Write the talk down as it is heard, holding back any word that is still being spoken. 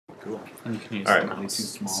Cool. And you can use All them right. really too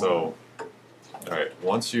small. So, all right.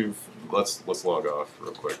 Once you've let's log off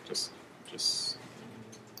real quick. Just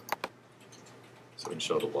so we can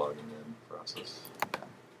show the logging in process.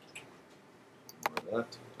 Ignore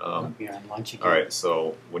that. You're on lunch again. All right.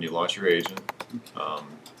 So when you launch your agent,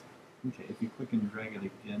 okay, if you click and drag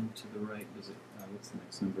it again to the right, does it? What's the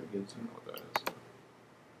next number it gives I don't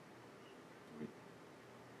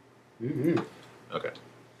you? know what that is. Okay.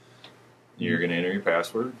 You're going to enter your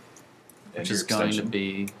password. And Which your is going to extension.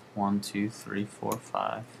 be 1, 2, 3, 4,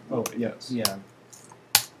 5. Oh, yeah, yeah.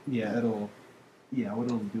 Yeah, what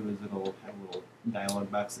it'll do is it'll have a little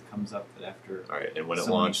dialog box that comes up that after All right, and when it so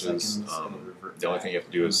many launches, seconds, it'll revert the only back thing you have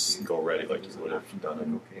to do is into- go ready like there's you an would have option done like,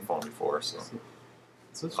 in okay. the phone before. So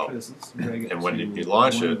So let's try this. Let's drag it And when to you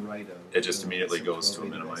launch one it, right of it just the immediately goes to a 1280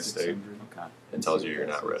 by minimized state. 600. Okay. it tells you you're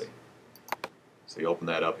not ready. So you open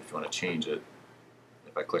that up if you want to change it.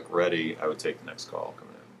 If I click ready, I would take the next call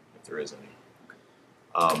coming in, if there is any.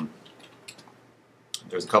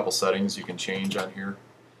 There's a couple settings you can change on here.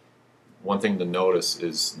 One thing to notice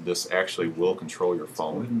is this actually will control your Let's go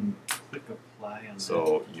ahead phone. and click apply on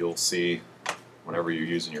So you'll see whenever you're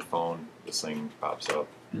using your phone, this thing pops up.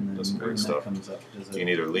 that. And then does some when great that stuff. comes up, does You it can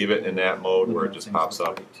either leave it in that mode where it enough just things pops look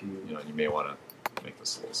up. right to you? You know, you may want to make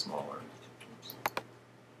this a little smaller.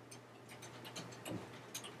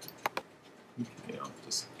 You know,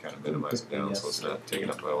 just kind of minimize it down so it's not taking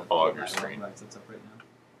up all of your screen. That's up right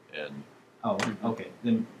now. And Oh, okay.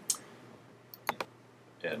 Then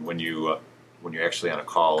when you're actually on a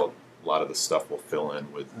call, a lot of the stuff will fill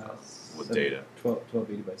in with data,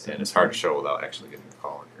 1280 by 7. and it's hard to show without actually getting a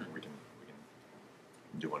call in here. We can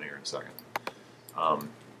do one here in a second.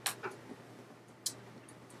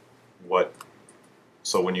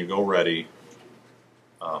 So when you go ready,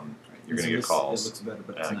 you're going to get calls. It looks better,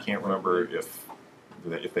 but And it's I not can't quite remember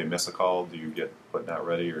right. if they miss a call, do you get put not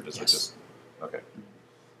ready, or does it Yes. just okay?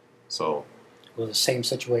 So Will the same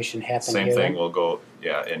situation happen same here? thing then? will go,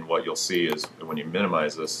 yeah. And what you'll see is when you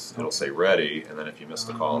minimize this, it'll say ready, and then if you miss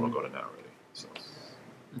the call, it'll go to not ready. So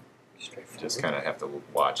you Straightforward. just kind of have to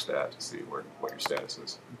watch that to see what your status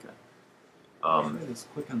is. Okay. Um, Try this.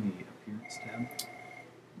 Click on the appearance tab.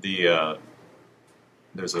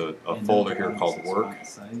 There's a And folder then here down called says work, font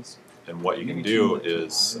size. and what you You can can do change it to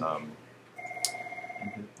is large.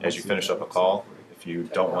 And hit as you see finish what up a that call, looks like. if you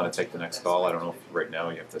don't want to take the next call, I don't know if right now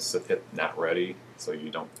you have to hit not ready, so you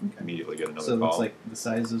don't Okay. immediately get another So it looks call. like the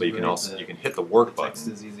size is But you can right, also the you can hit the work text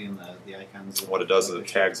button. is easy and the icons. What it does is like it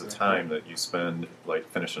the tags the shape time that you spend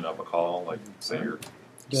like finishing up a call, like say you're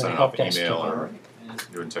Doing sending help off an desk email tomorrow. or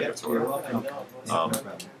Alright. doing Yep, tickets or you're whatever. welcome. Yeah, Um, no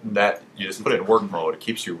problem. That you just put it in work mode. It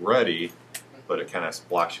keeps you ready, but it kind of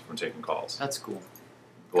blocks you from taking calls. That's cool.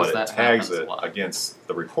 But 'Cause it that tags happens a it lot. against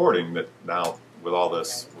the reporting that now with all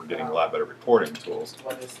this we're getting a lot better reporting tools.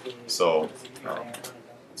 So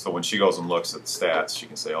so when she goes and looks at the stats, she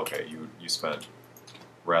can say, okay, you spent,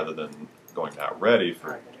 rather than going not ready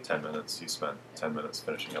for 10 minutes, you spent 10 minutes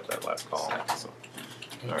finishing up that last call. So,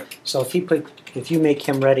 all right, So if you make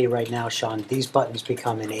him ready right now, Sean, these buttons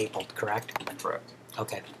become enabled, correct? correct.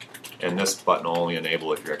 Okay. And this button will only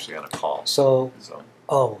enable if you're actually on a call. So, So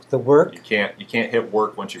the work. you can't hit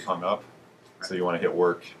work once you've hung up. So you want to hit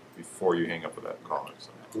work before you hang up with that caller. So,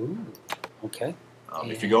 Ooh, okay.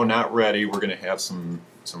 if you go not ready, we're going to have some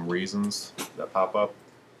reasons that pop up.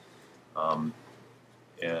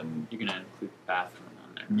 And You're gonna include bathroom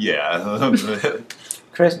on there. yeah,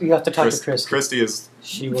 Chris, you have to talk to Chris. Christy is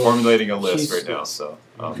She will. formulating a list she's- right now. So,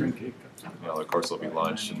 you know, of course, there'll be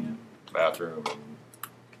lunch and bathroom and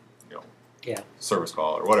Yeah. service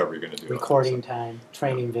call or whatever you're going to do. Recording time,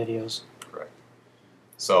 training videos. Correct.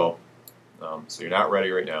 So, so you're not ready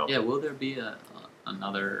right now. Yeah, will there be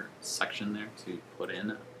another section there to put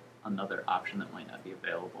in another option that might not be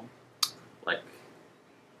available? Like,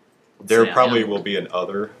 There say probably I'm- will be an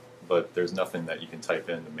other, but there's nothing that you can type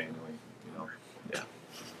in to manually,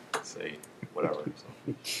 say whatever.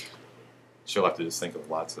 So. She'll have to just think of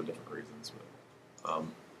lots of different reasons. But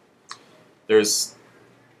there's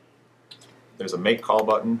a make call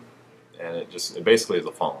button, and it basically is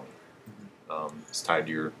a phone. It's tied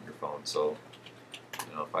to your phone. So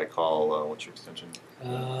if I call, what's your extension?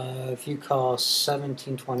 If you call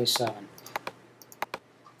 1727.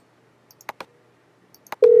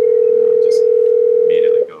 It just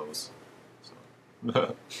immediately goes. So.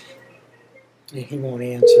 He won't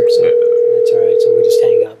answer, so that's all right. So we just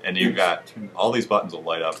hang up. And you've got all these buttons will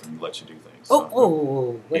light up and let you do things. Oh,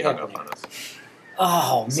 So what he hung happened up there? on us.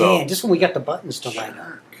 Oh, man, So- just when we got the buttons to light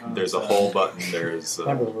up. There's a whole button. There's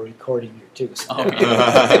Remember, we're recording here, too. So. Oh,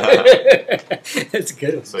 That's a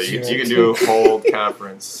good one. so you can do hold,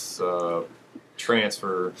 conference,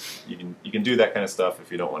 transfer. You can do that kind of stuff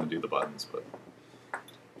if you don't want to do the buttons, but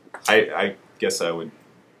I guess I would.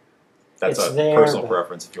 That's It's a there, personal but-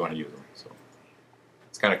 preference if you want to use them. So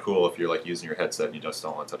it's kind of cool if you're like using your headset and you just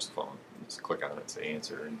don't want to touch the phone. You just click on it and say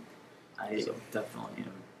answer. And I So- definitely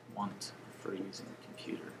am want for using a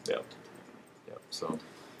computer. Yep. So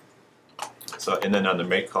and then on the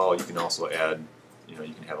make call, you can also add. You know,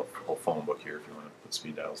 you can have a whole phone book here if you want to put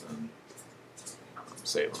speed dials in,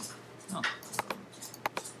 save them. Oh.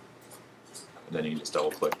 And then you can just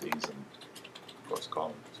double click these and, of course,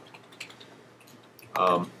 call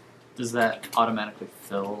them. Does that automatically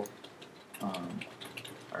fill,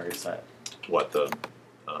 or is that What the?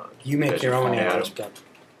 You make As your your own phone address add book.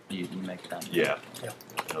 you make it on? Yeah. Yeah.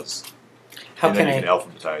 Those, How and can then you I? can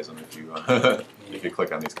alphabetize them if you if you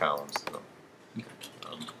click on these columns. So,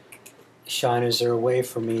 Sean, is there a way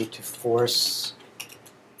for me to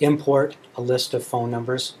import a list of phone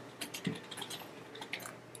numbers?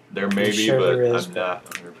 there may I'm be, sure but there is, I'm not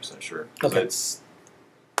 100% sure. 'Cause Okay.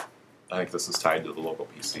 I think this is tied to the local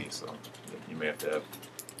PC, so you may have to have.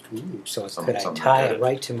 Ooh, so Some- could I something tie like it that.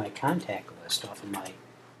 right to my contact list off of my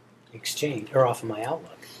Exchange or off of my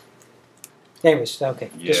Outlook? Anyways, okay,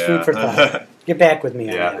 just food for thought. Get back with me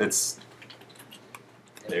on Yeah, that. it's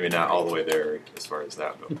maybe not all the way there as far as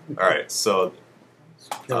that goes. All right, so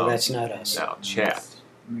No, that's not us. now chat.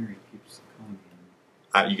 Mary keeps calling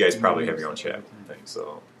me. You guys probably have your own chat thing,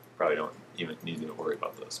 so probably don't even need to worry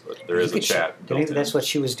about this. But there is a Maybe chat. built Maybe that's in. what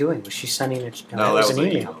she was doing. Was she sending it? No, that was an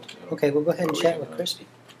email. email. Okay, we'll go ahead and But we chat can, with Christy.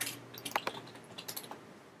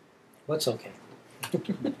 What's okay?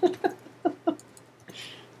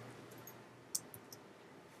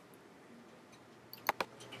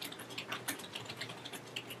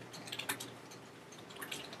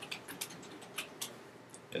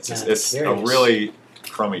 It's Yeah, just, it's a curious. really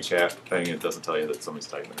crummy chat thing. It doesn't tell you that somebody's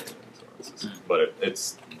typing anything. So it's just, but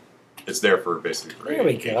it's there for basically for There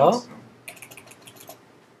we go. agents, so.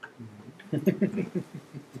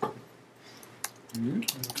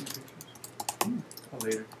 Oh,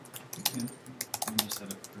 later. Yeah. Let me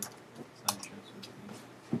set up for slideshows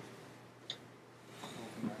with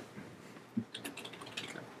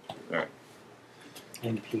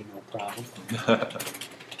NP, no problem.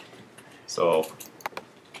 So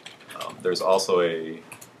there's also a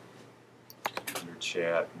under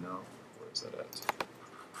chat. No, where is that at?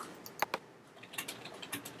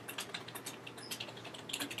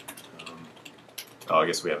 Oh, I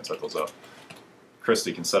guess we haven't set those up.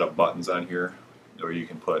 Christy can set up buttons on here, or you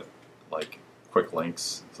can put like quick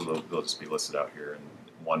links, so they'll just be listed out here. And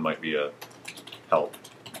one might be a help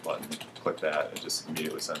button. Click that, it just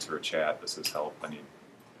immediately sends her a chat that says help. I need,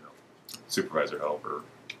 supervisor help, or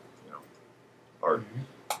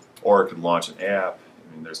or it could launch an app.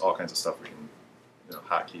 I mean, there's all kinds of stuff we can,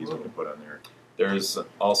 hotkeys we can put on there. There's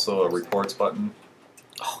also a reports button.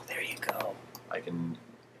 Oh, there you go. I can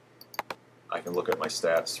look at my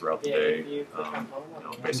stats throughout the day.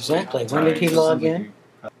 Basically Exactly. When did he times. log in?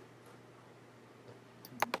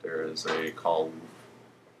 There is a call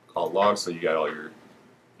log, so you got all your,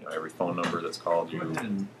 every phone number that's called Go you.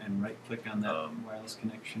 ahead and right click on that Um, wireless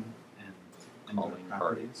connection and Calling go to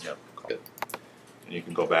party. properties. Yep. And you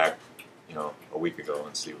can go back, a week ago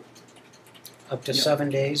and see. Up to Yeah. 7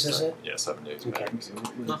 days, is it? Yeah, 7 days Okay. back. So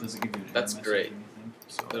does it give you an That's error message great. or anything?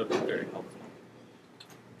 So That'll be very helpful.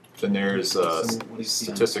 then there's So what do you see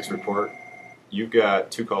on statistics that? report. You've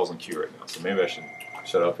got 2 calls in queue right now, so maybe I should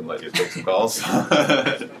shut up and let you take some calls.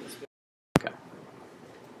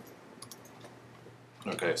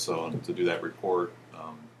 Okay, so to do that report,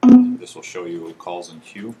 this will show you calls in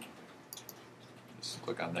queue. Just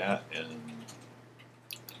click on that, and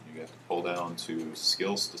you have to pull down to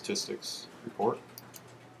skills statistics report.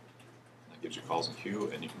 That gives you calls in queue,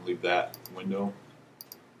 and you can leave that window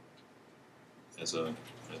as a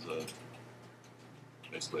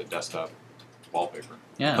basically a desktop wallpaper.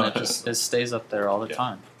 Yeah, and it stays up there all the Yeah.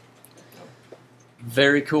 time.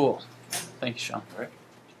 Very cool. Thank you, Sean. No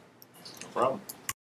problem.